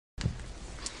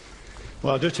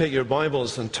Well, do take your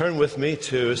Bibles and turn with me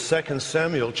to 2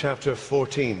 Samuel chapter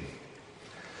 14.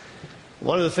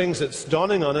 One of the things that's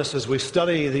dawning on us as we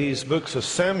study these books of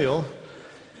Samuel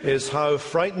is how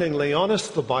frighteningly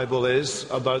honest the Bible is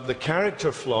about the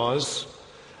character flaws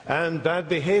and bad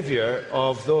behavior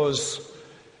of those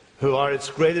who are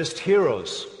its greatest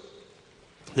heroes.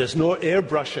 There's no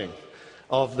airbrushing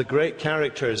of the great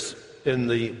characters in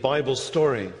the Bible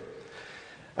story.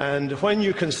 And when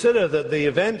you consider that the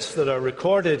events that are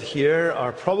recorded here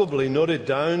are probably noted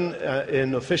down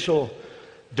in official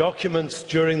documents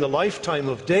during the lifetime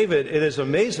of David, it is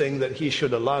amazing that he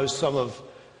should allow some of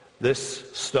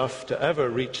this stuff to ever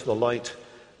reach the light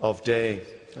of day.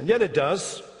 And yet it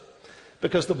does,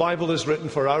 because the Bible is written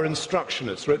for our instruction.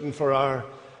 It's written for our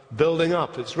building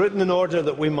up. It's written in order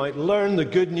that we might learn the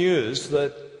good news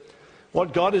that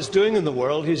what God is doing in the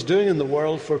world, He's doing in the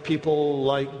world for people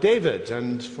like David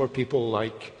and for people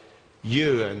like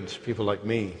you and people like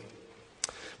me.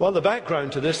 Well, the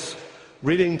background to this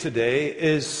reading today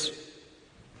is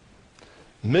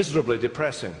miserably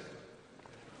depressing.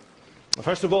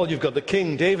 First of all, you've got the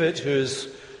King David, who's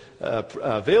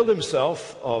availed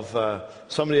himself of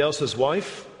somebody else's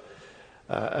wife,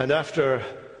 and after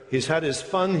he's had his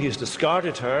fun, he's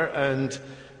discarded her and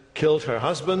killed her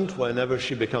husband whenever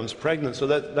she becomes pregnant. So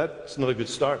that's not a good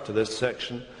start to this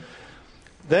section.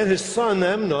 Then his son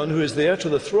Amnon, who is the heir to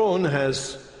the throne,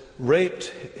 has raped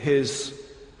his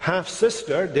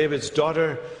half-sister. David's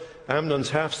daughter, Amnon's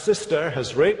half-sister,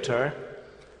 has raped her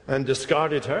and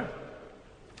discarded her.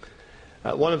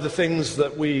 One of the things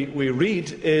that we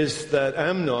read is that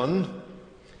Amnon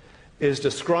is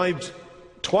described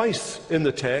twice in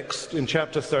the text, in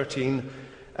chapter 13,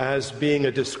 as being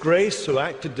a disgrace, who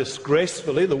acted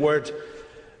disgracefully. The word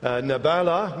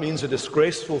Nabala means a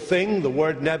disgraceful thing. The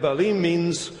word Nabalim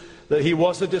means that he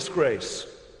was a disgrace.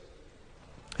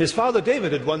 His father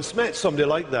David had once met somebody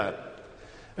like that.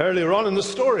 Earlier on in the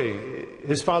story,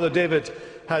 his father David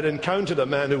had encountered a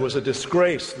man who was a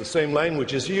disgrace. The same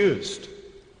language is used.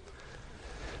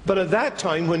 But at that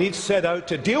time, when he'd set out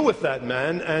to deal with that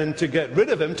man and to get rid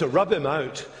of him, to rub him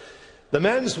out, the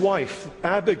man's wife,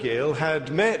 Abigail,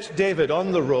 had met David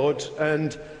on the road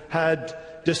and had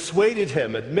dissuaded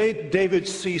him, had made David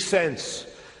see sense,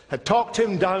 had talked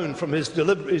him down from his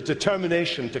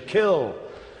determination to kill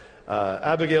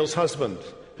Abigail's husband,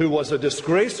 who was a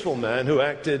disgraceful man who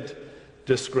acted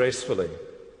disgracefully.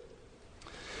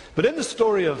 But in the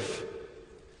story of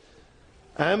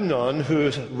Amnon,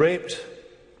 who raped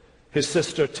his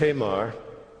sister Tamar,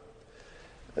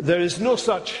 there is no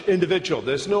such individual.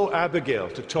 There's no Abigail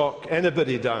to talk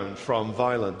anybody down from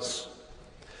violence.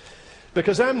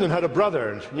 Because Amnon had a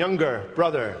brother, younger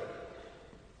brother.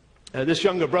 This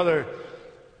younger brother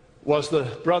was the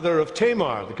brother of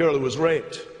Tamar, the girl who was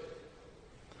raped.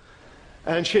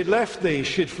 And she'd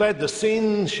fled the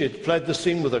scene. She'd fled the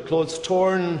scene with her clothes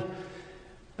torn,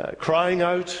 crying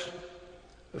out,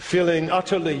 feeling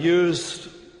utterly used.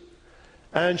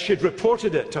 And she'd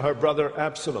reported it to her brother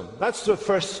Absalom. That's the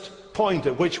first point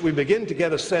at which we begin to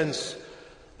get a sense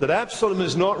that Absalom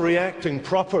is not reacting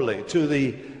properly to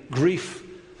the grief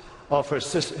of his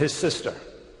sister.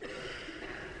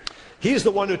 He's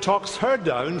the one who talks her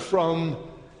down from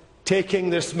taking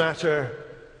this matter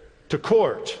to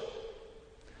court.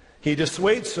 He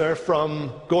dissuades her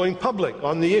from going public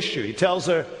on the issue. He tells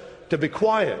her to be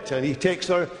quiet, and he takes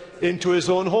her into his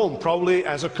own home, probably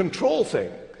as a control thing,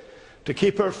 to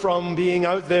keep her from being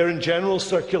out there in general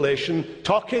circulation,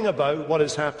 talking about what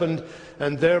has happened,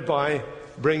 and thereby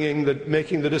making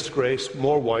the disgrace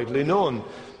more widely known.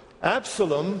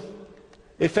 Absalom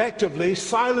effectively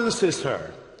silences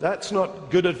her. That's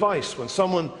not good advice. When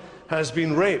someone has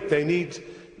been raped, they need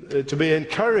to be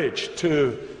encouraged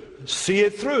to see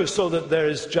it through so that there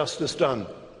is justice done.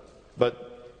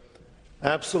 But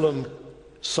Absalom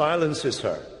silences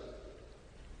her.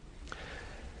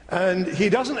 And he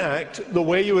doesn't act the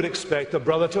way you would expect a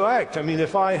brother to act. I mean,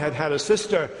 if I had had a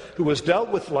sister who was dealt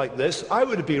with like this, I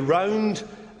would be round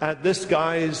at this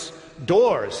guy's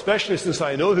door, especially since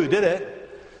I know who did it,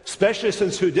 especially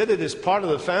since who did it is part of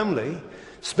the family,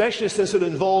 especially since it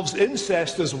involves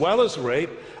incest as well as rape.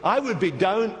 I would be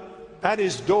down at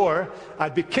his door.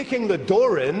 I'd be kicking the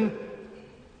door in.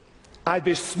 I'd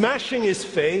be smashing his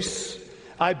face.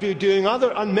 I'd be doing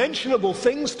other unmentionable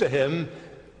things to him.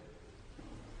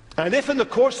 And if in the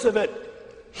course of it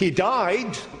he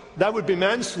died, that would be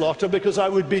manslaughter, because I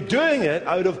would be doing it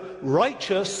out of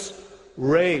righteous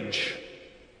rage.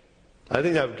 I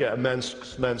think that would get a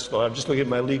manslaughter. I'm just looking at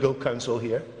my legal counsel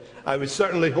here. I would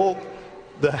certainly hope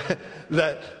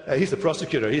that he's the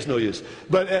prosecutor, he's no use.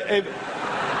 But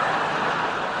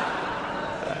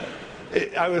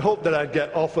I would hope that I'd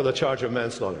get off with a charge of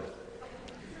manslaughter.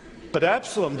 But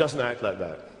Absalom doesn't act like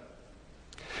that.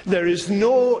 There is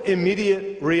no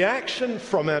immediate reaction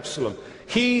from Absalom.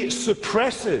 He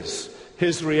suppresses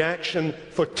his reaction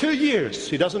for 2 years.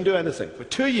 He doesn't do anything. For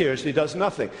 2 years, he does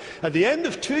nothing. At the end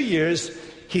of 2 years,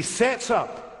 he sets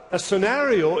up a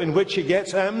scenario in which he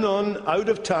gets Amnon out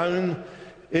of town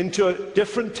into a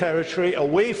different territory,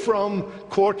 away from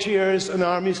courtiers and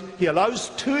armies. He allows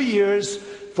 2 years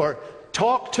for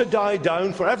talk to die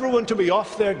down, for everyone to be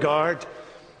off their guard.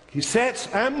 He sets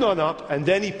Amnon up, and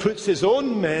then he puts his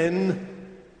own men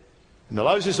and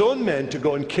allows his own men to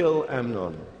go and kill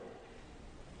Amnon.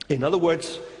 In other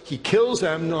words, he kills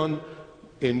Amnon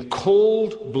in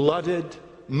cold-blooded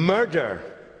murder.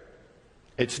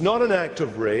 It's not an act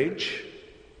of rage.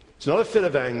 It's not a fit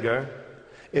of anger.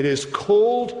 It is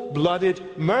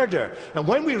cold-blooded murder. And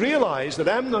when we realize that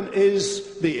Amnon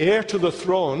is the heir to the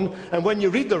throne, and when you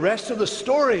read the rest of the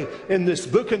story in this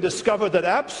book and discover that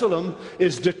Absalom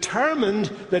is determined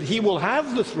that he will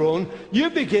have the throne, you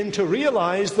begin to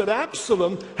realize that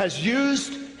Absalom has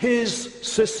used his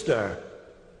sister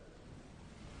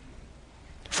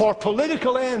for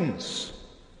political ends.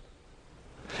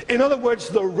 In other words,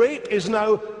 the rape is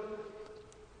now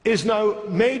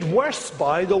made worse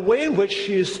by the way in which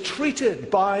she is treated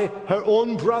by her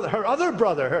own brother, her other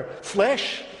brother, her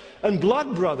flesh and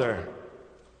blood brother.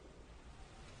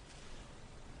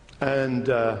 And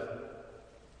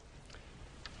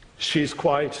she's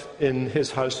quiet in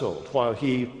his household while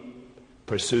he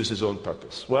pursues his own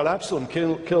purpose. Well, Absalom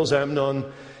kills Amnon.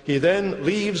 He then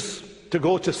leaves to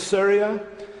go to Syria,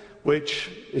 which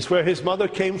is where his mother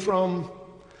came from.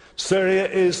 Syria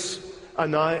is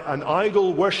an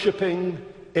idol-worshipping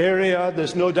area.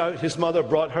 There's no doubt his mother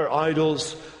brought her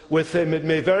idols with him. It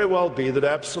may very well be that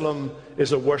Absalom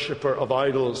is a worshipper of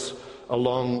idols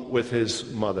along with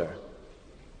his mother.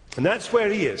 And that's where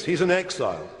he is. He's in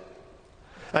exile.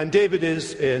 And David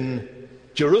is in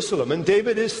Jerusalem. And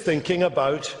David is thinking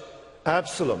about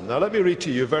Absalom. Now let me read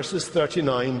to you verses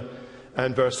 39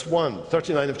 and verse 1.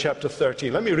 39 of chapter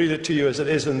 13. Let me read it to you as it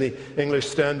is in the English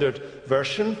Standard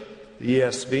Version, the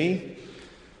ESV.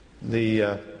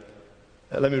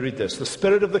 Let me read this. The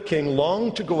spirit of the king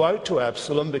longed to go out to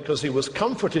Absalom because he was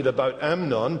comforted about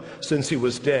Amnon since he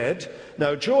was dead.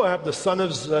 Now Joab, the son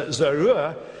of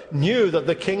Zeruiah, knew that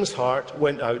the king's heart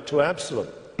went out to Absalom.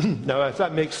 Now, if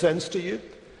that makes sense to you,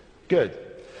 good.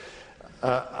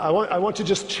 I want to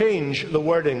just change the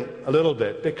wording a little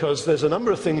bit because there's a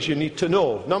number of things you need to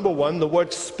know. Number one, the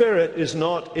word spirit is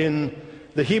not in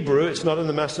the Hebrew. It's not in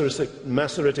the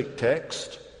Masoretic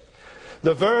text.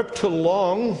 The verb to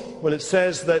long, when it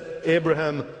says that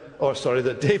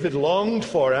David longed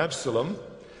for Absalom,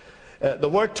 the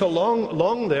word to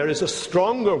long there is a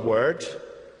stronger word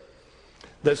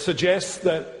that suggests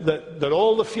that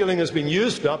all the feeling has been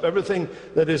used up, everything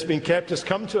that has been kept has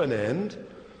come to an end.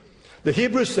 The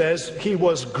Hebrew says he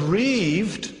was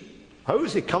grieved. How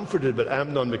was he comforted about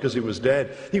Amnon because he was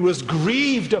dead? He was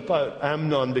grieved about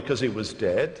Amnon because he was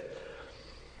dead.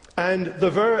 And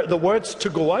the words to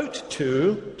go out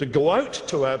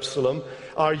to Absalom,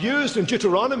 are used in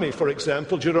Deuteronomy, for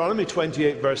example, Deuteronomy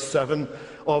 28, verse 7,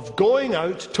 of going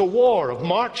out to war, of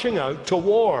marching out to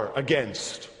war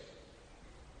against.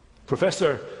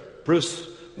 Professor Bruce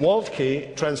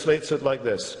Waltke translates it like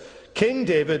this. King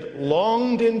David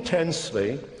longed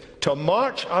intensely to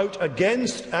march out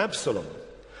against Absalom,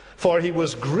 for he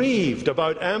was grieved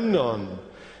about Amnon.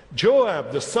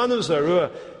 Joab, the son of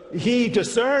Zeruiah, he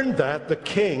discerned that the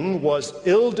king was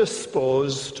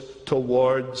ill-disposed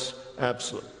towards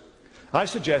Absalom. I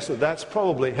suggest that that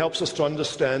probably helps us to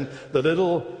understand the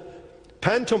little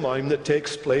pantomime that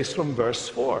takes place from verse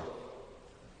 4.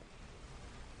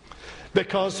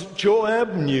 Because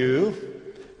Joab knew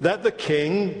that the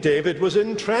king, David, was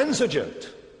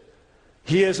intransigent.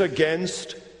 He is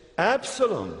against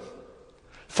Absalom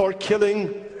for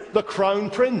killing the crown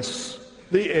prince,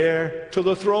 the heir to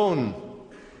the throne.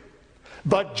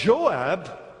 But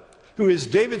Joab, who is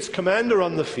David's commander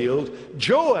on the field,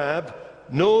 Joab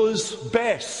knows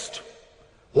best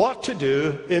what to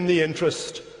do in the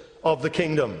interest of the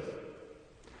kingdom.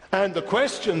 And the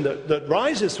question that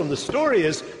rises from the story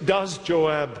is, does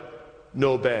Joab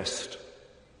know best?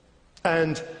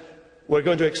 And we're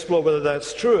going to explore whether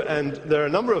that's true. And there are a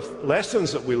number of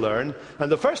lessons that we learn.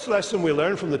 And the first lesson we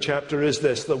learn from the chapter is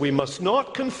this, that we must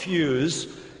not confuse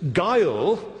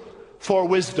guile for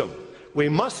wisdom. We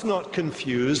must not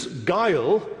confuse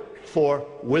guile for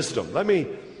wisdom. Let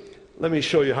me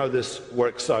show you how this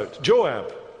works out.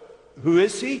 Joab, who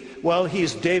is he? Well,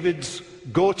 he's David's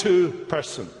go-to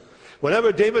person.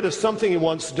 Whenever David has something he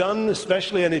wants done,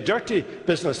 especially any dirty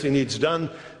business he needs done,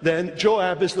 then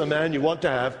Joab is the man you want to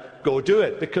have go do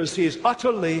it, because he is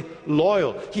utterly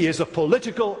loyal. He is a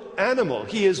political animal.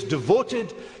 He is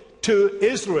devoted to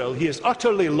Israel. He is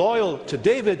utterly loyal to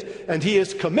David, and he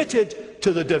is committed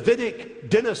to the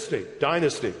Davidic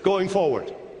dynasty going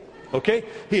forward. Okay?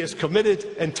 He is committed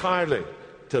entirely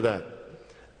to that.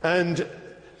 And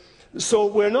so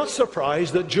we're not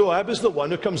surprised that Joab is the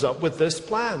one who comes up with this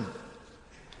plan.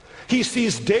 He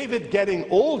sees David getting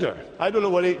older. I don't know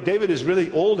what David is really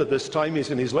old at this time.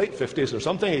 He's in his late 50s or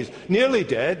something. He's nearly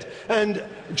dead. And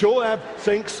Joab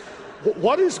thinks,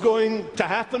 what is going to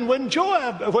happen when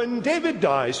David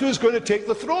dies? Who's going to take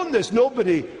the throne? There's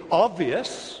nobody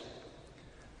obvious.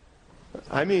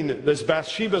 I mean, there's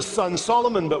Bathsheba's son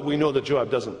Solomon, but we know that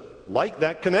Joab doesn't like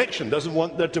that connection, doesn't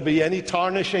want there to be any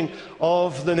tarnishing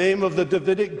of the name of the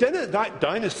Davidic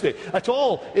dynasty at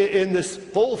all in this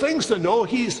whole thing. So no,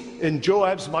 he's, in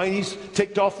Joab's mind, he's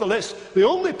ticked off the list. The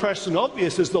only person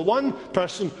obvious is the one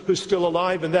person who's still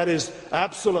alive, and that is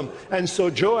Absalom. And so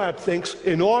Joab thinks,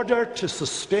 in order to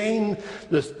sustain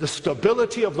the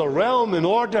stability of the realm, in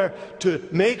order to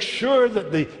make sure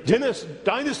that the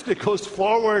dynasty goes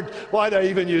forward, why do I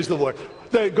even use the word,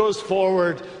 that it goes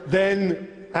forward, then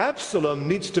Absalom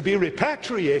needs to be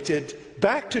repatriated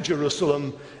back to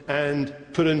Jerusalem and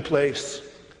put in place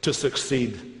to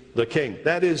succeed the king.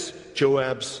 That is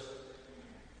Joab's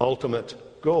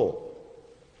ultimate goal.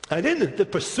 And in the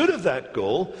pursuit of that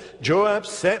goal, Joab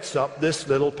sets up this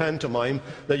little pantomime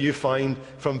that you find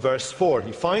from verse 4.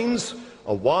 He finds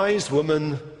a wise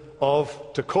woman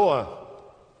of Tekoa.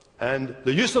 And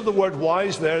the use of the word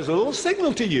wise there is a little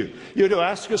signal to you. You're to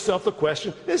ask yourself the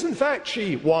question, is in fact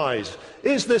she wise?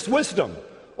 Is this wisdom?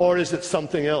 Or is it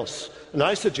something else? And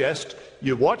I suggest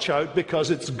you watch out,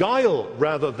 because it's guile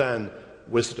rather than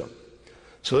wisdom.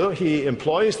 So he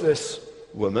employs this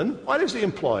woman. Why does he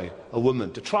employ a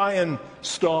woman? To try and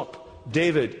stop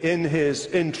David in his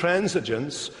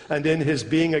intransigence and in his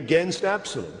being against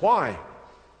Absalom. Why?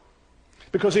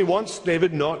 Because he wants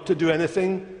David not to do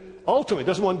anything ultimately. He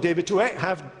doesn't want David to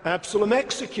have Absalom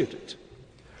executed.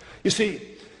 You see,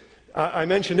 I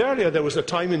mentioned earlier there was a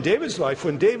time in David's life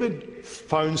when David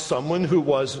found someone who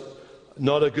was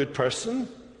not a good person,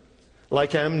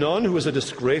 like Amnon, who was a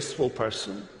disgraceful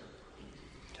person.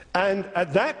 And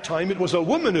at that time it was a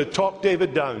woman who had talked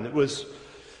David down. It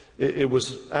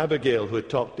was Abigail who had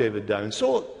talked David down.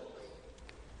 So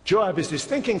Joab, as he's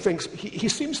thinking, thinks he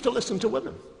seems to listen to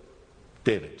women,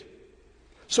 David.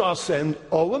 So I'll send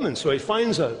a woman. So he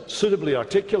finds a suitably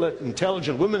articulate,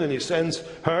 intelligent woman, and he sends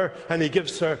her, and he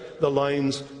gives her the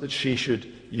lines that she should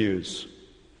use.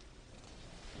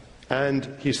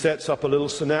 And he sets up a little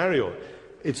scenario.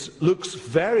 It looks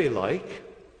very like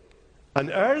an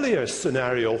earlier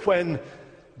scenario when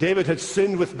David had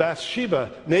sinned with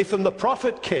Bathsheba. Nathan the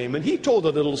prophet came, and he told a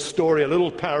little story, a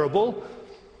little parable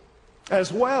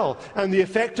as well. And the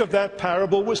effect of that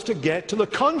parable was to get to the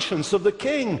conscience of the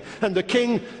king. And the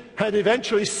king had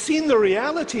eventually seen the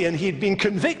reality, and he'd been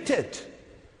convicted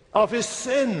of his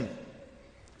sin.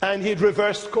 And he'd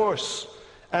reversed course,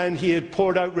 and he had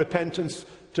poured out repentance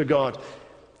to God.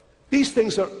 These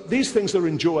things are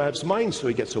in Joab's mind, so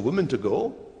he gets a woman to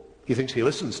go. He thinks he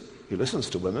listens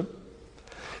to women.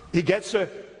 He gets her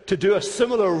to do a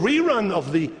similar rerun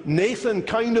of the Nathan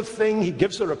kind of thing. He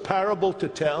gives her a parable to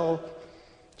tell.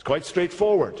 It's quite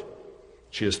straightforward.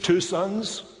 She has two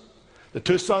sons. The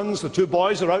two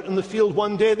boys are out in the field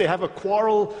one day. They have a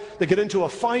quarrel. They get into a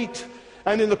fight.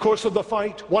 And in the course of the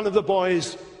fight, one of the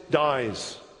boys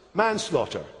dies.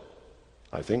 Manslaughter.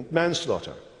 I think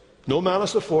manslaughter. No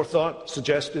malice aforethought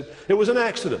suggested. It was an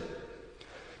accident.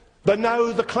 But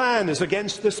now the clan is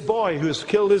against this boy who has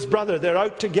killed his brother. They're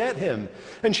out to get him.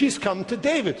 And she's come to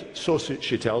David. So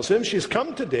she tells him she's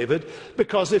come to David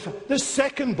because if this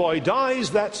second boy dies,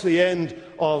 that's the end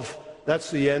of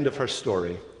her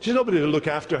story. She's nobody to look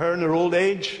after her in her old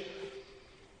age,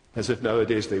 as if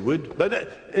nowadays they would. But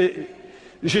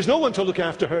she's no one to look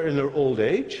after her in her old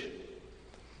age.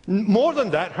 More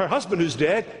than that, her husband, who's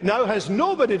dead, now has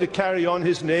nobody to carry on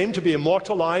his name, to be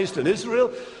immortalized in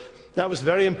Israel. That was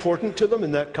very important to them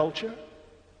in that culture.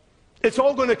 It's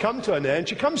all going to come to an end.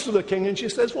 She comes to the king and she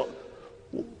says,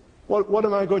 what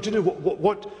am I going to do?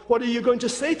 What are you going to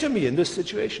say to me in this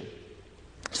situation?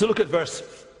 So look at verse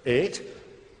 8.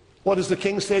 What does the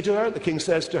king say to her? The king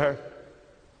says to her,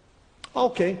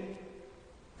 okay,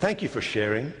 thank you for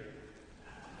sharing.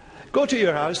 Go to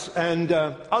your house and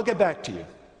I'll get back to you.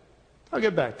 I'll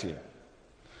get back to you.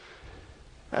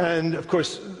 And of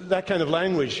course, that kind of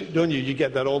language, don't you? You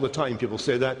get that all the time. People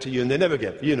say that to you and they never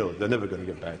get, they're never going to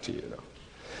get back to you.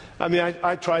 I mean,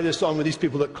 I try this on with these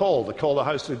people that call. They call the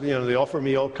house, they offer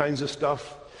me all kinds of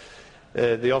stuff.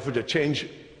 They offer to change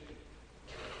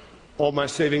all my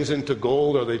savings into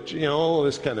gold, or all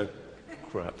this kind of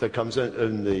crap that comes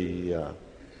in the...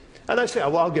 And I say,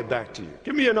 well, I'll get back to you.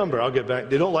 Give me your number, I'll get back.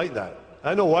 They don't like that.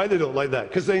 I know why they don't like that,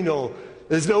 because they know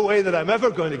there's no way that I'm ever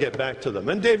going to get back to them.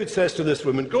 And David says to this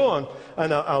woman, go on,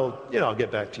 and I'll get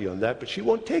back to you on that. But she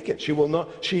won't take it. She will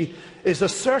not. She is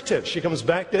assertive. She comes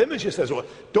back to him and she says, well,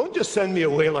 don't just send me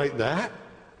away like that.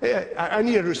 I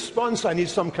need a response. I need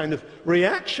some kind of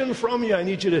reaction from you. I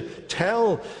need you to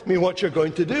tell me what you're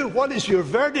going to do. What is your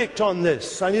verdict on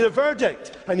this? I need a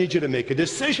verdict. I need you to make a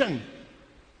decision.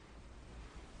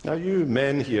 Now, you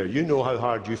men here, you know how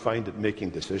hard you find it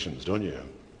making decisions, don't you?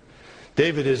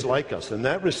 David is like us in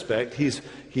that respect.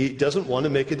 He doesn't want to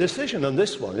make a decision on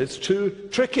this one. It's too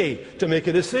tricky to make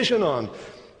a decision on.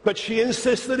 But she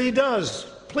insists that he does.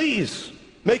 Please,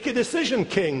 make a decision,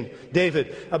 King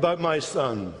David, about my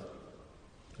son.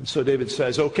 And so David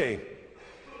says, okay,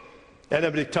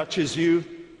 anybody touches you,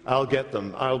 I'll get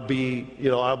them. I'll be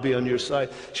on your side.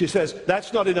 She says,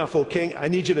 that's not enough, O king. I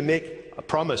need you to make a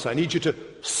promise. I need you to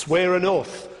swear an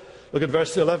oath. Look at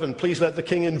verse 11. Please let the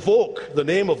king invoke the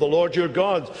name of the Lord your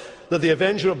God, that the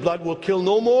avenger of blood will kill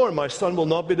no more, and my son will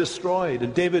not be destroyed.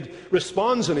 And David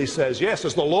responds and he says, yes,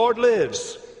 as the Lord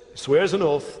lives, he swears an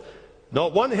oath,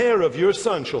 not one hair of your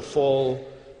son shall fall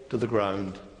to the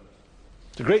ground.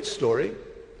 It's a great story.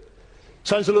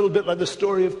 Sounds a little bit like the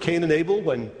story of Cain and Abel,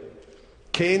 when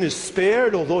Cain is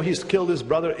spared, although he's killed his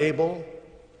brother Abel.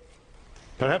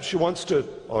 Perhaps she wants to,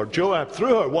 or Joab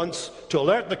through her wants to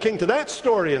alert the king to that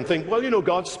story and think, well,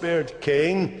 God spared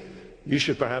Cain. You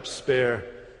should perhaps spare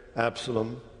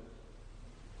Absalom.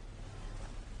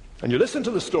 And you listen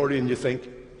to the story and you think,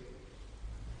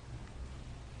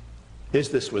 is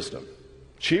this wisdom?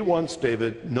 She wants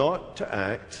David not to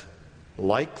act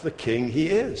like the king he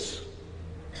is.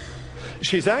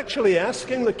 She's actually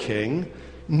asking the king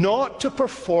not to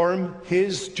perform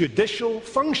his judicial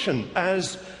function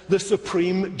as the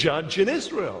supreme judge in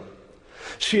Israel.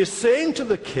 She is saying to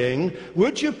the king,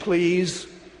 would you please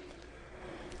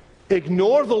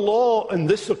ignore the law on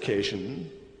this occasion,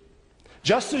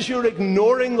 just as you're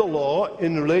ignoring the law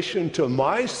in relation to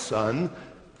my son.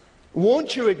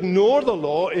 Won't you ignore the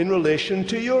law in relation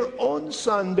to your own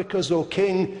son? Because, O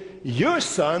king, your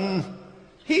son,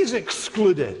 he's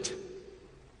excluded.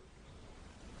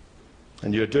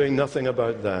 And you're doing nothing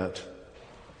about that.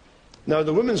 Now,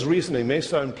 the woman's reasoning may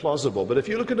sound plausible, but if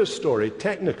you look at her story,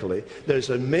 technically,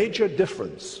 there's a major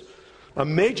difference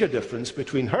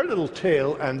between her little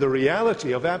tale and the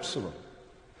reality of Absalom.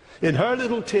 In her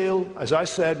little tale, as I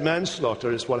said,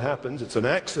 manslaughter is what happens. It's an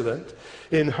accident.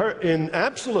 In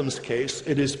Absalom's case,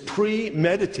 it is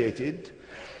premeditated,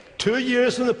 2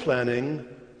 years in the planning,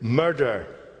 murder.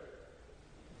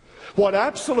 What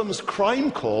Absalom's crime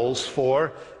calls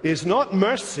for is not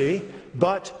mercy,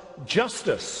 but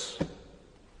justice.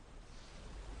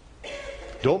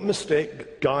 Don't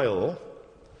mistake guile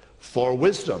for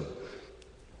wisdom.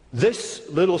 This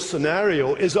little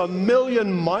scenario is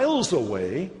 1,000,000 miles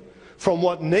away from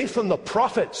what Nathan the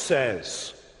prophet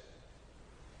says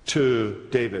to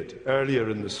David earlier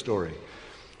in the story.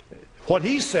 What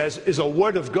he says is a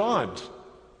word of God.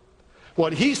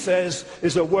 What he says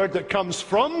is a word that comes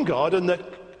from God and that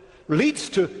leads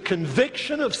to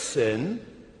conviction of sin,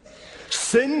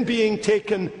 sin being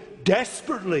taken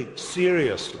desperately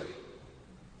seriously.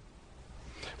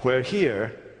 Where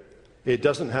here, it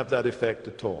doesn't have that effect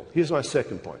at all. Here's my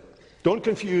second point. Don't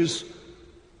confuse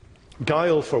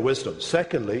guile for wisdom.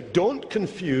 Secondly, don't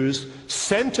confuse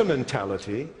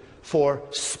sentimentality for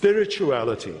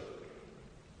spirituality.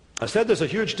 I said there's a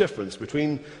huge difference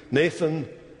between Nathan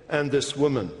and this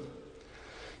woman.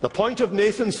 The point of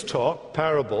Nathan's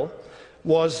parable,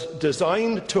 was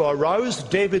designed to arouse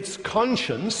David's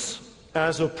conscience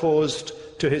as opposed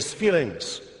to his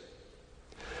feelings.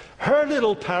 Her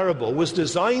little parable was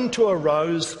designed to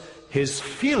arouse his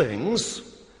feelings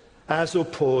as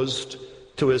opposed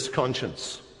to his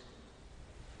conscience.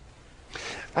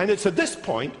 And it's at this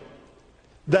point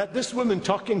that this woman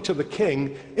talking to the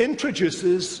king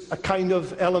introduces a kind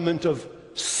of element of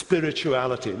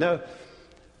spirituality. Now,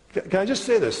 can I just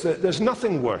say this? There's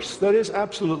nothing worse. There is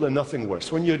absolutely nothing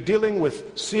worse. When you're dealing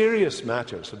with serious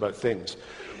matters about things,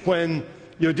 when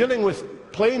you're dealing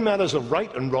with plain matters of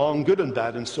right and wrong, good and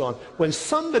bad, and so on, when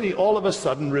somebody all of a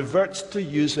sudden reverts to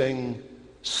using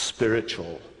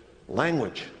spiritual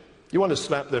language, you want to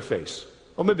slap their face.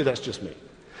 Or maybe that's just me.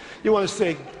 You want to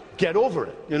say, get over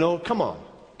it. Come on,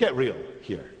 get real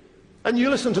here. And you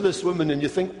listen to this woman and you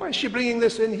think, why is she bringing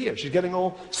this in here? She's getting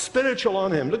all spiritual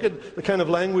on him. Look at the kind of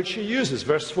language she uses.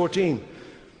 Verse 14.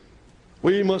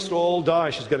 We must all die.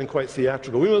 She's getting quite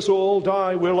theatrical. We must all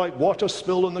die. We're like water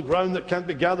spilled on the ground that can't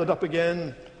be gathered up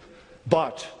again.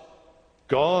 But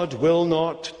God will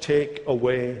not take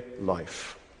away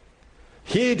life.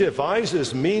 He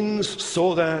devises means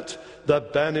so that the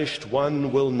banished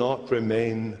one will not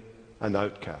remain an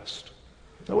outcast.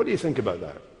 Now, what do you think about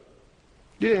that?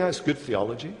 Do you think that's good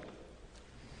theology?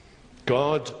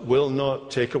 God will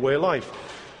not take away life.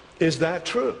 Is that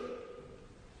true?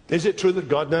 Is it true that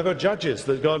God never judges,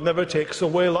 that God never takes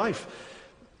away life?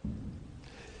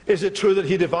 Is it true that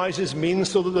he devises means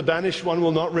so that the banished one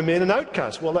will not remain an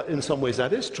outcast? Well, in some ways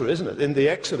that is true, isn't it? In the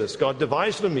Exodus, God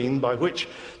devised a mean by which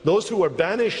those who were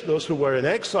banished, those who were in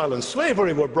exile and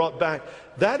slavery were brought back.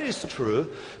 That is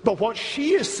true. But what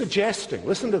she is suggesting,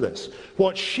 listen to this,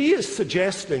 what she is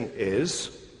suggesting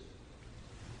is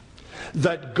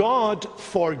that God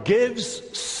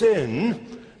forgives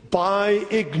sin by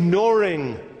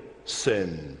ignoring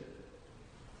sin.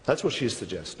 That's what she's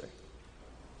suggesting.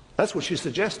 That's what she's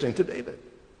suggesting to David.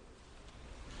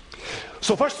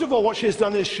 So first of all, what she's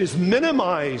done is she's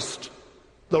minimized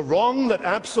the wrong that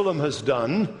Absalom has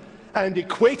done and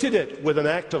equated it with an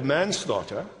act of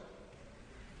manslaughter.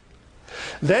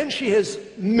 Then she is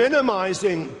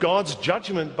minimizing God's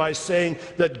judgment by saying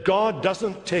that God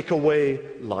doesn't take away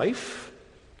life.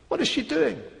 What is she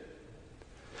doing?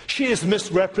 She is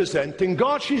misrepresenting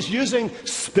God. She's using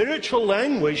spiritual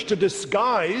language to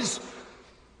disguise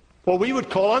what we would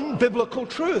call unbiblical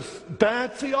truth,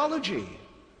 bad theology.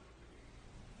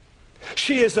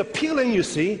 She is appealing, you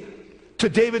see, to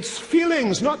David's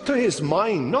feelings, not to his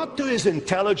mind, not to his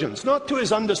intelligence, not to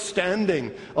his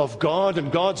understanding of God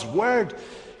and God's Word.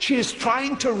 She is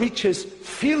trying to reach his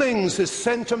feelings, his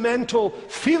sentimental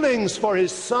feelings for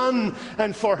his son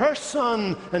and for her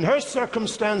son and her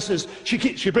circumstances.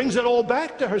 She brings it all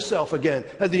back to herself again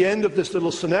at the end of this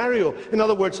little scenario. In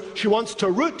other words, she wants to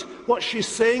root what she's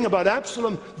saying about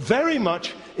Absalom very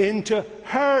much into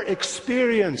her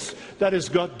experience that has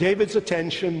got David's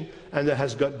attention and that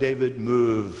has got David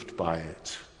moved by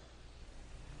it.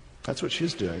 That's what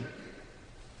she's doing.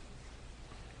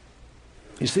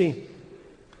 You see,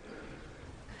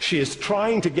 she is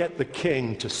trying to get the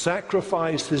king to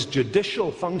sacrifice his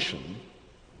judicial function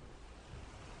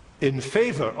in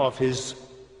favor of his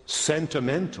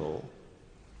sentimental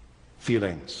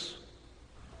feelings.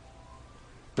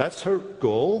 That's her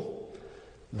goal.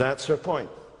 That's her point.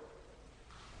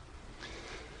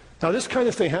 Now, this kind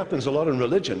of thing happens a lot in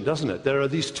religion, doesn't it? There are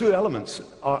these two elements,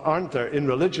 aren't there, in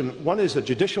religion? One is a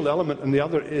judicial element and the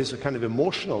other is a kind of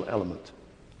emotional element.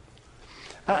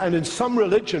 And in some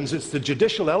religions, it's the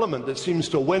judicial element that seems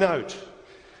to win out.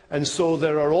 And so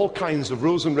there are all kinds of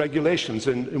rules and regulations.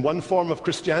 In one form of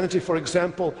Christianity, for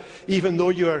example, even though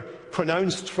you're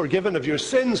pronounced forgiven of your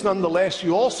sins, nonetheless,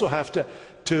 you also have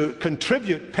to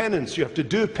contribute penance. You have to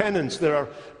do penance. There are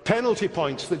penalty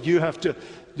points that you have to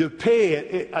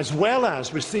pay, as well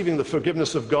as receiving the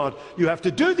forgiveness of God. You have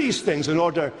to do these things in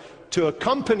order to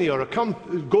accompany or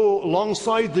go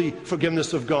alongside the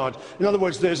forgiveness of God. In other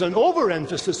words, there's an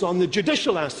overemphasis on the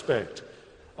judicial aspect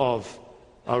of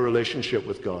our relationship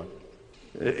with God.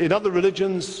 In other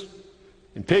religions,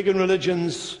 in pagan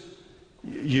religions,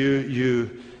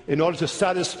 in order to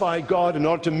satisfy God, in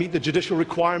order to meet the judicial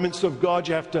requirements of God,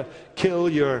 you have to kill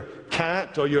your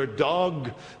cat or your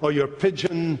dog or your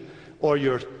pigeon or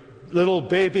your little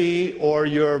baby or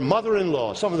your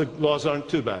mother-in-law. Some of the laws aren't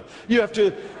too bad. You have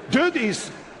to do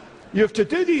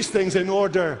these things in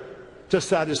order to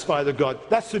satisfy the God.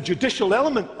 That's the judicial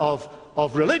element of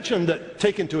religion that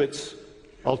taken to its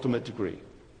ultimate degree.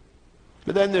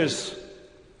 But then there's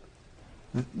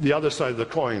the other side of the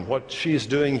coin, what she's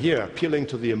doing here, appealing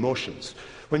to the emotions.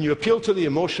 When you appeal to the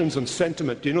emotions and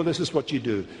sentiment, do you know this is what you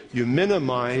do? You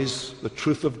minimize the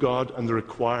truth of God and the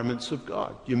requirements of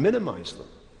God. You minimize them.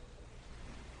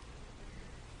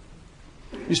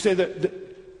 You say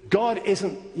that God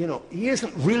isn't, he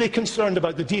isn't really concerned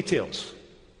about the details.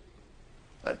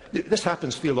 This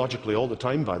happens theologically all the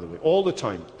time, by the way, all the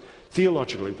time.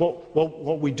 Theologically,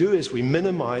 what we do is we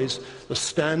minimize the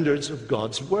standards of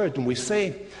God's Word. And we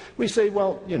say,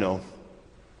 well,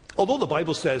 although the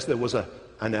Bible says there was an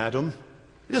Adam,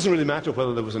 it doesn't really matter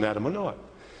whether there was an Adam or not.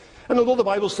 And although the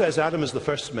Bible says Adam is the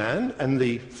first man and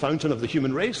the fountain of the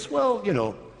human race, well,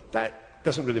 that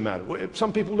doesn't really matter. If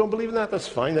some people don't believe in that, that's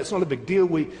fine. That's not a big deal.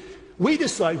 We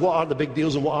decide what are the big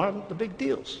deals and what aren't the big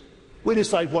deals. We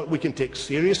decide what we can take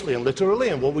seriously and literally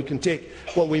and what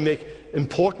we make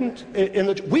important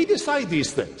we decide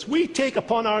these things. We take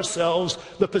upon ourselves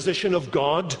the position of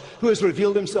God who has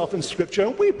revealed himself in Scripture,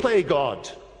 and we play God.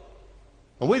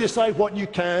 And we decide what you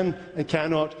can and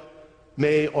cannot,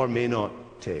 may or may not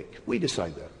take. We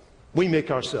decide that. We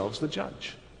make ourselves the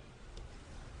judge.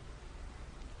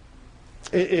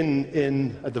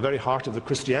 At the very heart of the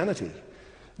Christianity,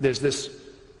 there's this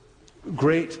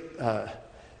great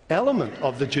element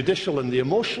of the judicial and the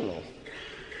emotional.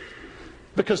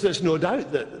 Because there's no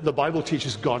doubt that the Bible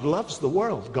teaches God loves the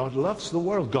world. God loves the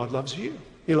world. God loves you.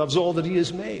 He loves all that he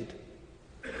has made.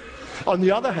 On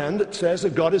the other hand, it says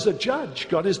that God is a judge.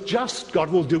 God is just.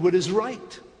 God will do what is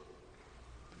right.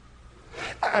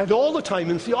 And all the time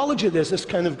in theology there's this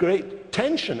kind of great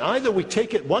tension. Either we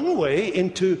take it one way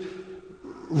into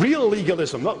real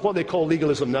legalism, not what they call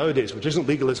legalism nowadays, which isn't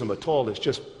legalism at all. It's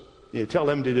just you tell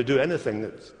anybody to do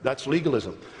anything, that's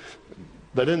legalism.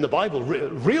 But in the Bible,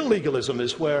 real legalism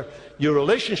is where your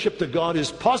relationship to God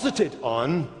is posited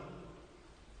on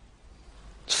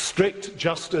strict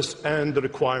justice and the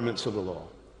requirements of the law.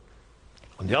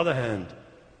 On the other hand,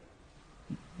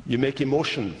 you make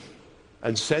emotion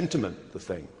and sentiment the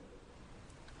thing.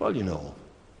 Well, you know,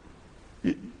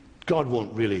 God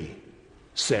won't really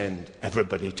send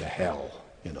everybody to hell,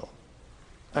 you know.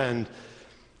 And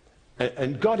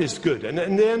God is good. And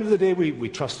at the end of the day, we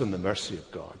trust in the mercy of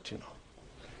God, you know.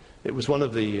 It was one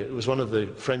of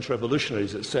the French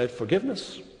revolutionaries that said,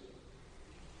 forgiveness.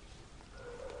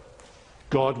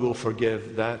 God will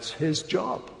forgive. That's his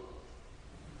job.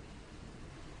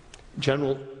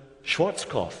 General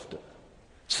Schwarzkopf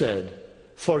said,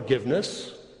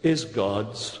 forgiveness is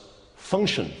God's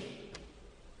function.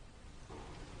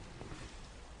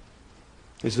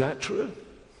 Is that true?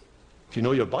 If you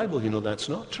know your Bible, you know that's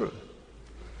not true.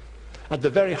 At the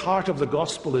very heart of the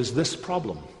gospel is this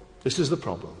problem. This is the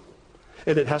problem.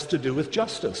 And it has to do with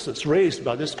justice. It's raised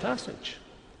by this passage.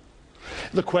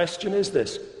 The question is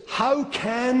this: how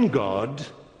can God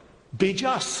be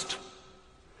just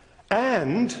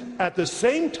and at the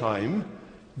same time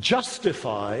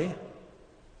justify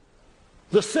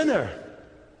the sinner,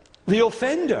 the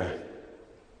offender?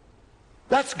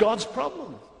 That's God's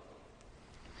problem.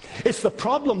 It's the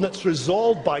problem that's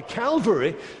resolved by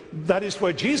Calvary. That is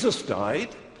where Jesus died.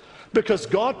 Because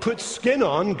God puts skin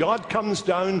on, God comes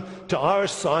down to our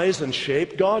size and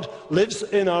shape, God lives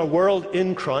in our world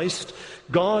in Christ,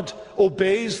 God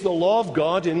obeys the law of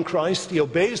God in Christ, he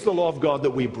obeys the law of God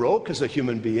that we broke as a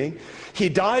human being, he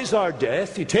dies our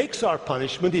death, he takes our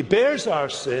punishment, he bears our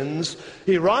sins,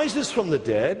 he rises from the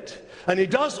dead, and he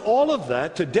does all of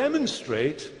that to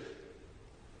demonstrate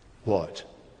what?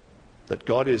 That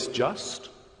God is just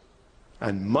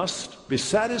and must be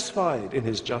satisfied in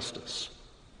his justice.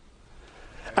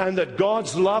 And that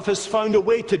God's love has found a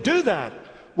way to do that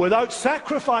without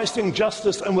sacrificing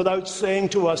justice and without saying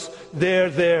to us,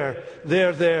 there,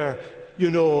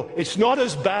 you know, it's not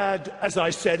as bad as I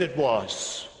said it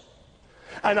was.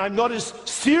 And I'm not as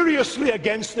seriously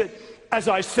against it as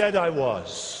I said I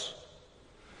was.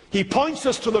 He points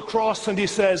us to the cross and he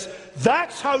says,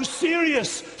 that's how serious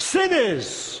sin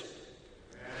is.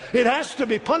 It has to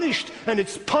be punished, and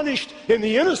it's punished in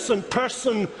the innocent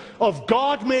person of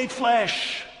God made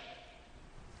flesh,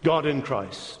 God in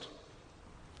Christ.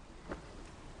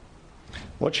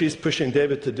 What she's pushing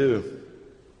David to do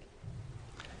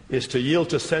is to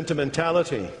yield to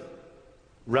sentimentality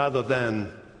rather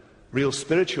than real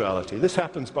spirituality. This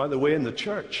happens, by the way, in the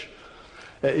church.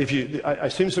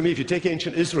 It seems to me, if you take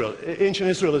ancient Israel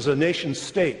is a nation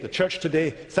state. The church today,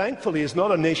 thankfully, is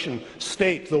not a nation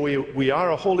state, though we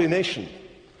are a holy nation.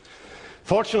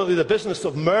 Fortunately, the business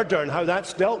of murder and how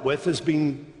that's dealt with has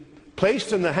been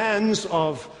placed in the hands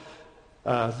of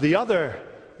the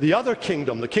other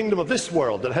kingdom, the kingdom of this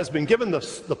world, that has been given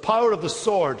the power of the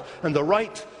sword and the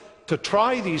right to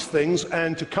try these things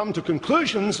and to come to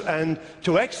conclusions and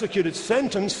to execute its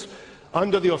sentence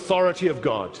under the authority of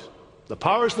God. The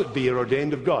powers that be are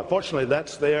ordained of God. Fortunately,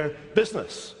 that's their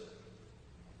business.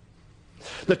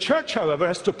 The church, however,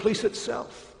 has to police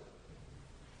itself.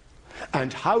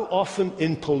 And how often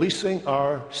in policing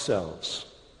ourselves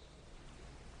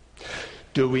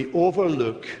do we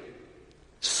overlook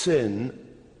sin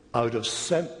out of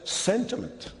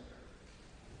sentiment?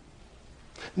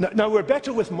 Now, we're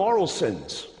better with moral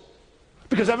sins,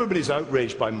 because everybody's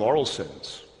outraged by moral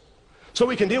sins. So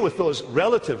we can deal with those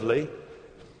relatively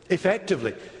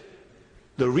effectively.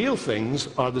 The real things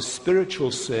are the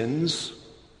spiritual sins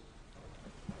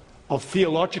of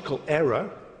theological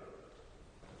error.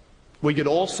 We get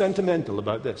all sentimental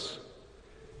about this.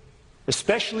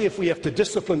 especially if we have to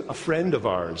discipline a friend of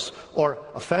ours or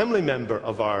a family member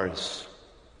of ours.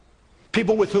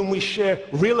 People with whom we share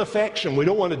real affection. We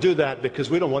don't want to do that because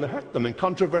we don't want to hurt them. In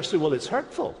controversy, well, it's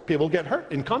hurtful. People get hurt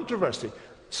in controversy.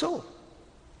 So,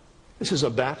 this is a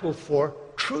battle for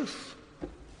truth.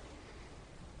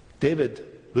 David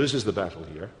loses the battle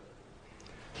here.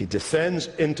 He descends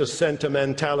into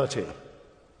sentimentality.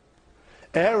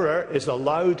 Error is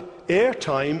allowed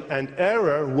airtime, and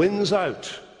error wins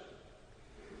out.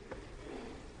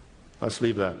 Let's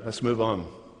leave that. Let's move on.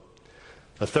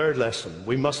 A third lesson.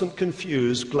 We mustn't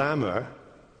confuse glamour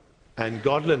and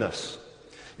godliness.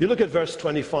 You look at verse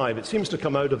 25. It seems to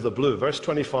come out of the blue. Verse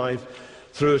 25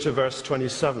 through to verse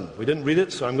 27. We didn't read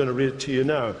it, so I'm going to read it to you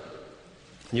now.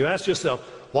 You ask yourself,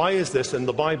 why is this in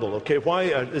the Bible? Okay, why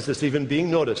is this even being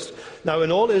noticed? Now,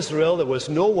 in all Israel, there was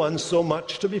no one so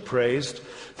much to be praised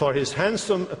for his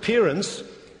handsome appearance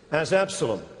as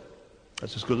Absalom.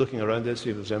 Let's just go looking around there,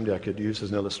 see if there's anybody I could use as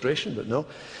an illustration, but no.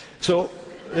 So,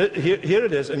 here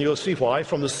it is, and you'll see why.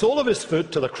 From the sole of his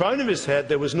foot to the crown of his head,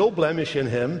 there was no blemish in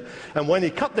him. And when he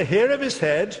cut the hair of his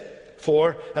head,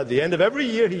 for at the end of every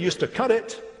year he used to cut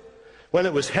it, when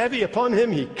it was heavy upon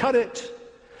him, he cut it.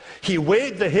 He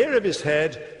weighed the hair of his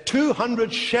head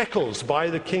 200 shekels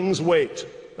by the king's weight,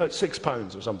 about 6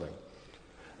 pounds or something.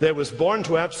 There was born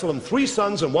to Absalom 3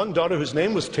 sons and 1 daughter whose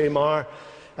name was Tamar,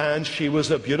 and she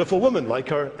was a beautiful woman, like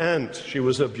her aunt. She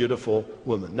was a beautiful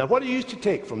woman. Now, what are you to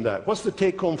take from that? What's the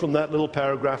take home from that little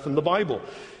paragraph in the Bible?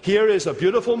 Here is a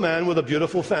beautiful man with a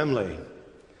beautiful family.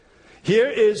 Here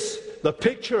is the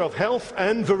picture of health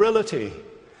and virility.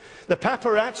 The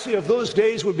paparazzi of those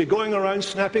days would be going around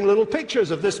snapping little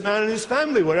pictures of this man and his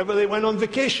family wherever they went on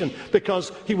vacation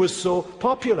because he was so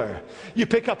popular. You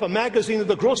pick up a magazine at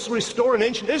the grocery store in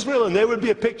ancient Israel and there would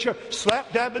be a picture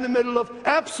slap dab in the middle of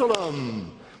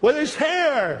Absalom with his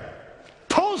hair,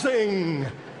 posing.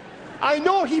 I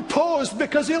know he posed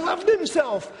because he loved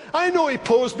himself. I know he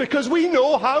posed because we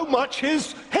know how much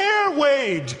his hair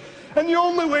weighed. And the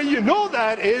only way you know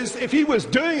that is if he was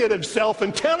doing it himself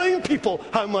and telling people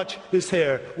how much his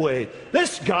hair weighed.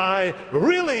 This guy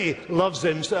really loves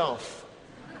himself.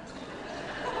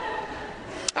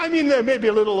 I mean, there may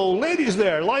be little old ladies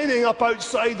there lining up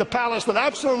outside the palace that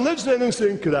Absalom lives in and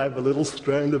saying, could I have a little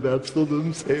strand of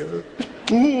Absalom's hair?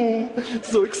 Ooh,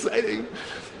 so exciting.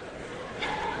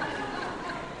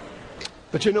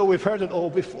 But you know, we've heard it all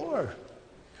before.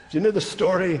 Do you know the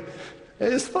story?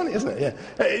 It's funny, isn't it?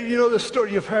 Yeah. You know the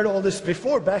story, you've heard all this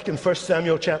before. Back in 1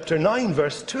 Samuel chapter 9,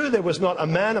 verse 2, there was not a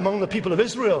man among the people of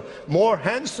Israel more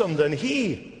handsome than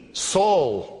he,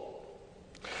 Saul.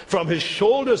 From his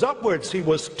shoulders upwards, he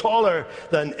was taller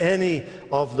than any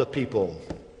of the people.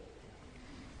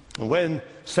 And when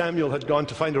Samuel had gone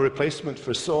to find a replacement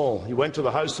for Saul, he went to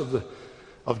the house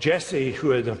of Jesse,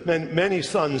 who had many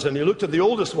sons, and he looked at the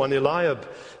oldest one, Eliab,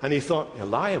 and he thought,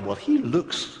 Eliab, well, he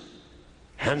looks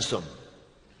handsome.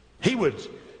 He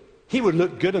would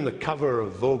look good on the cover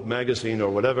of Vogue magazine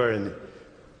or whatever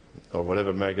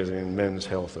magazine, Men's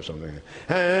Health or something,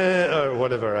 or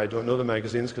whatever. I don't know the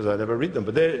magazines because I never read them.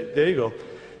 But there you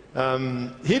go.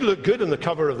 He'd look good on the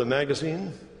cover of the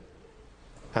magazine.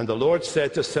 And the Lord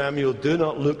said to Samuel, do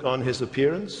not look on his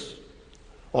appearance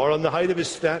or on the height of his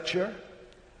stature,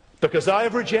 because I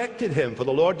have rejected him. For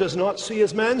the Lord does not see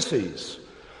as man sees.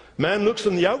 Man looks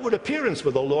on the outward appearance,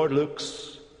 but the Lord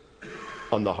looks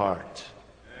on the heart.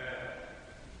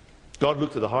 God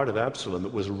looked at the heart of Absalom.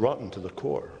 It was rotten to the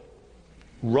core.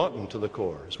 Rotten to the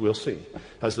core, as we'll see,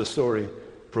 as the story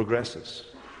progresses.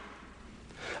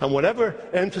 And whatever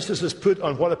emphasis is put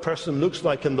on what a person looks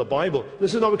like in the Bible,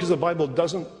 this is not because the Bible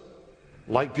doesn't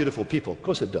like beautiful people. Of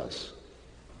course it does.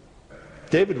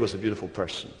 David was a beautiful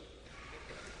person.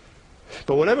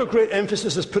 But whenever great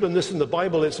emphasis is put on this in the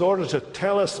Bible, it's in order to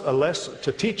tell us a lesson,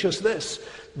 to teach us this,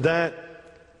 that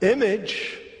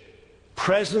image,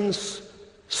 presence,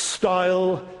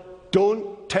 style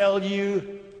don't tell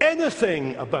you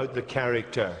anything about the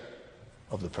character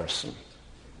of the person.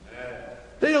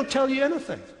 They don't tell you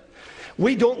anything.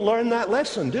 We don't learn that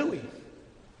lesson, do we?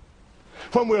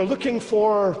 When we're looking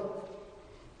for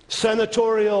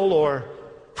senatorial or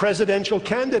presidential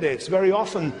candidates, very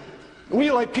often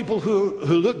we like people who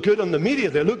look good on the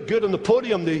media. They look good on the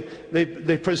podium.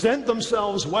 They present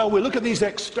themselves well. We look at these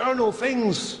external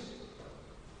things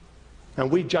and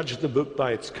we judge the book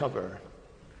by its cover.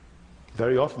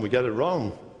 Very often we get it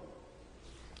wrong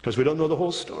because we don't know the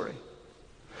whole story.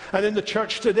 And in the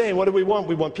church today, what do we want?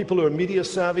 We want people who are media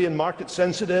savvy and market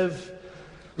sensitive,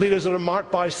 leaders that are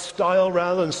marked by style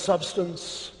rather than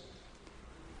substance.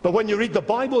 But when you read the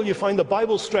Bible, you find the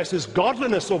Bible stresses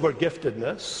godliness over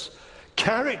giftedness,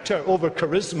 character over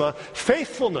charisma,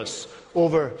 faithfulness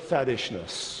over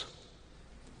faddishness.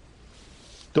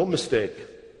 Don't mistake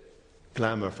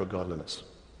glamour for godliness.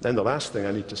 Then the last thing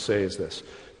I need to say is this.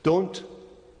 Don't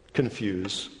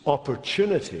confuse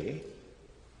opportunity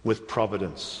with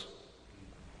providence.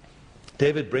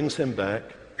 David brings him back.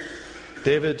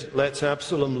 David lets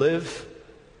Absalom live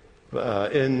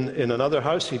in another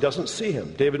house. He doesn't see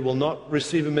him. David will not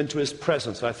receive him into his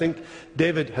presence. I think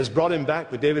David has brought him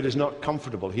back, but David is not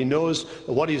comfortable. He knows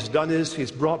that what he's done is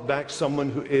he's brought back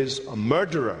someone who is a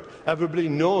murderer. Everybody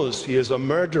knows he is a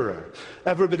murderer.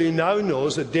 Everybody now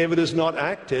knows that David has not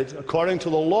acted according to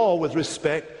the law with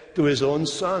respect to his own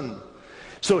son.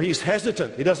 So he's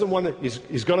hesitant. He doesn't want to,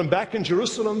 he's got him back in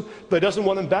Jerusalem, but he doesn't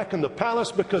want him back in the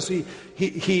palace because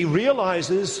he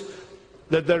realizes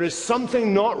that there is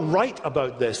something not right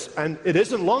about this. And it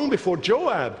isn't long before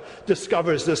Joab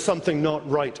discovers there's something not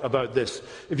right about this.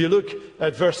 If you look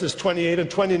at verses 28 and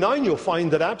 29, you'll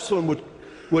find that Absalom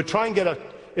would try and get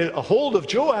a hold of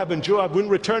Joab, and Joab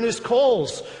wouldn't return his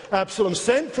calls. Absalom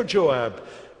sent for Joab,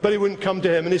 but he wouldn't come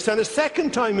to him. And he sent a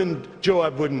second time, and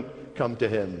Joab wouldn't come to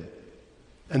him.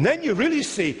 And then you really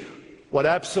see what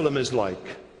Absalom is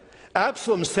like.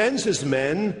 Absalom sends his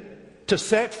men to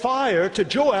set fire to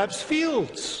Joab's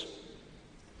fields.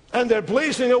 And they're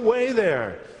blazing away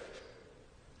there.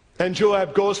 And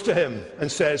Joab goes to him and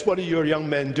says, "What are your young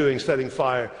men doing setting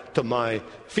fire to my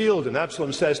field?" And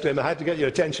Absalom says to him, "I had to get your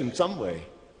attention some way.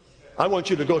 I want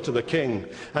you to go to the king,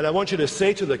 and I want you to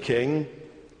say to the king,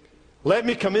 'Let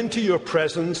me come into your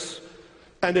presence,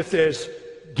 and if there's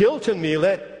guilt in me,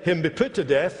 let him be put to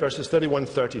death,'" verses 31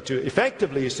 32.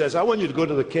 Effectively, he says, I want you to go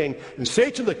to the king and say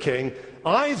to the king,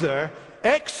 "Either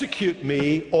execute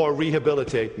me or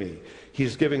rehabilitate me."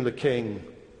 He's giving the king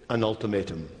an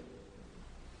ultimatum.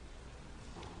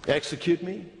 Execute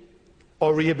me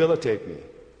or rehabilitate me.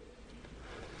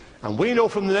 And we know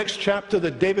from the next chapter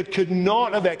that David could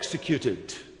not have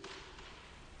executed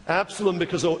Absalom,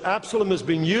 because Absalom has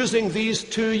been using these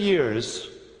 2 years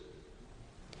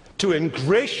to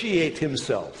ingratiate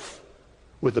himself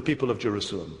with the people of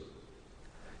Jerusalem.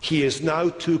 He is now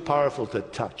too powerful to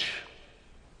touch.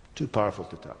 Too powerful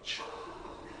to touch.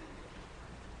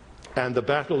 And the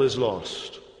battle is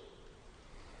lost.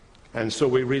 And so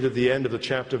we read at the end of the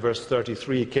chapter, verse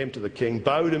 33, he came to the king,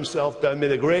 bowed himself down,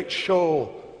 made a great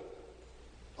show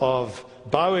of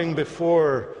bowing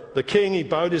before the king. He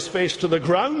bowed his face to the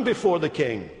ground before the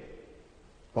king,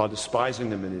 while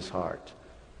despising him in his heart.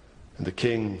 And the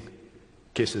king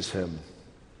kisses him.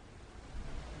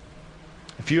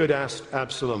 If you had asked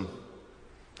Absalom,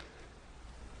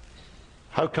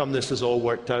 how come this has all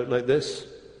worked out like this?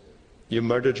 You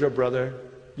murdered your brother,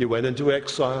 you went into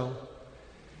exile,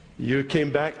 you came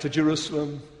back to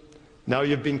Jerusalem, now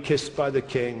you've been kissed by the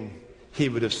king. He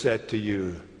would have said to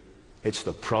you, it's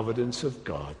the providence of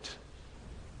God.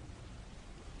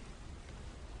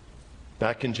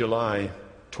 Back in July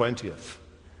 20th,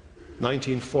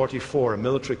 1944, a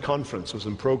military conference was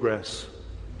in progress.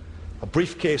 A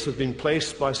briefcase had been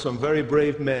placed by some very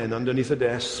brave men underneath a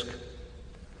desk.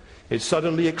 It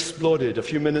suddenly exploded a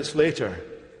few minutes later,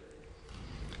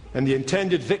 and the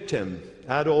intended victim,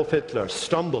 Adolf Hitler,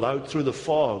 stumbled out through the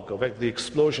fog of the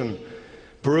explosion,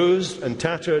 bruised and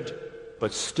tattered,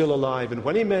 but still alive. And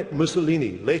when he met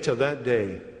Mussolini later that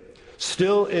day,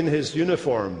 still in his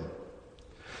uniform,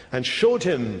 and showed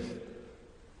him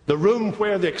the room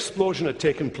where the explosion had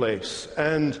taken place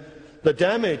and the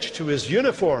damage to his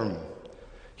uniform,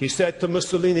 he said to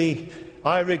Mussolini,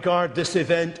 I regard this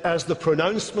event as the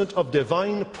pronouncement of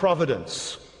divine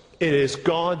providence. It is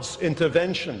God's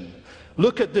intervention.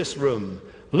 Look at this room.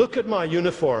 Look at my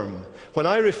uniform. When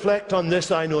I reflect on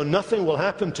this, I know nothing will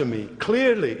happen to me.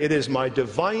 Clearly, it is my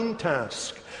divine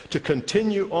task to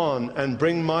continue on and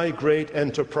bring my great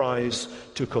enterprise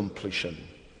to completion.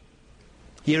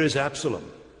 Here is Absalom,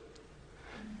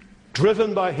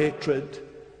 driven by hatred,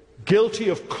 guilty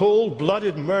of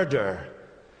cold-blooded murder,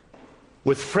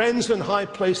 with friends in high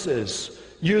places,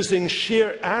 using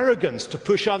sheer arrogance to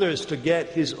push others to get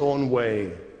his own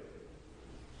way.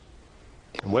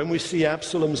 And when we see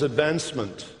Absalom's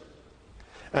advancement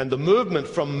and the movement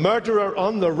from murderer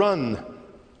on the run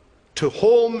to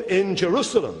home in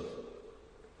Jerusalem,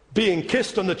 being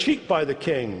kissed on the cheek by the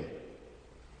king,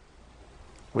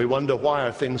 we wonder, why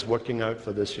are things working out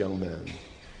for this young man?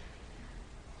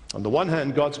 On the one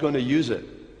hand, God's going to use it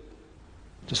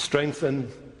to strengthen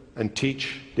and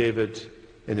teach David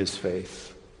in his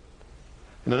faith.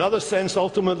 In another sense,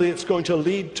 ultimately, it's going to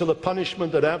lead to the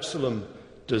punishment that Absalom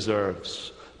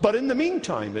deserves. But in the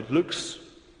meantime, it looks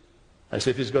as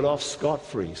if he's got off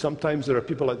scot-free. Sometimes there are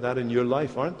people like that in your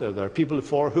life, aren't there? There are people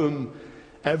for whom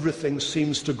everything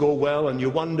seems to go well, and you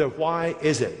wonder, why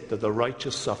is it that the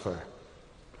righteous suffer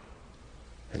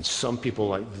and some people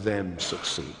like them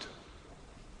succeed?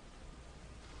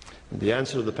 And the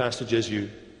answer to the passage is, you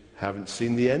haven't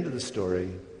seen the end of the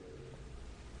story.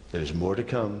 There's more to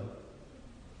come.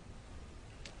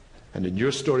 And in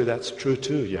your story, that's true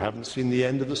too. You haven't seen the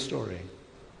end of the story.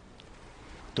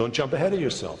 Don't jump ahead of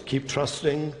yourself. Keep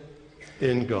trusting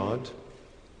in God.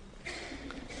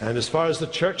 And as far as the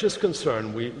church is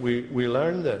concerned, we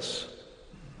learn this: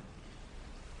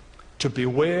 to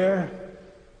beware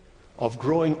of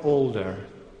growing older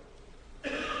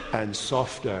and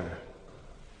softer.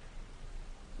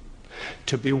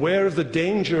 To beware of the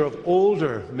danger of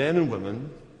older men and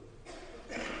women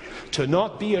to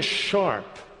not be as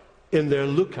sharp in their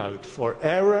lookout for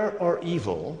error or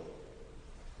evil,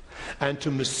 and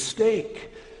to mistake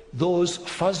those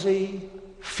fuzzy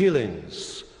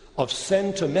feelings of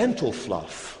sentimental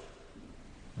fluff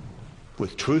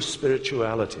with true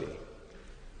spirituality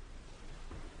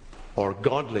or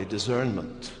godly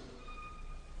discernment.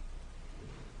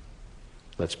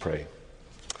 Let's pray.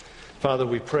 Father,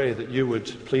 we pray that you would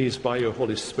please, by your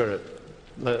Holy Spirit,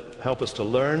 help us to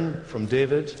learn from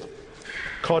David,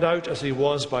 caught out as he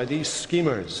was by these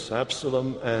schemers,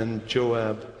 Absalom and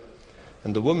Joab,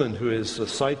 and the woman who is the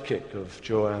sidekick of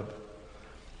Joab,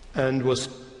 and was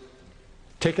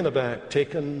taken aback,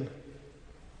 taken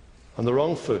on the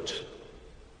wrong foot,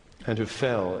 and who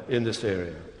fell in this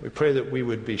area. We pray that we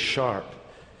would be sharp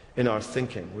in our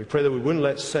thinking. We pray that we wouldn't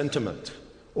let sentiment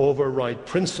override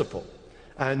principle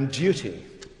and duty.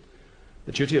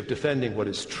 The duty of defending what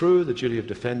is true, the duty of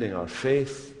defending our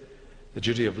faith, the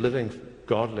duty of living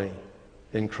godly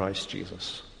in Christ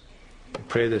Jesus. We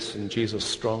pray this in Jesus'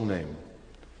 strong name.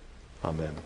 Amen.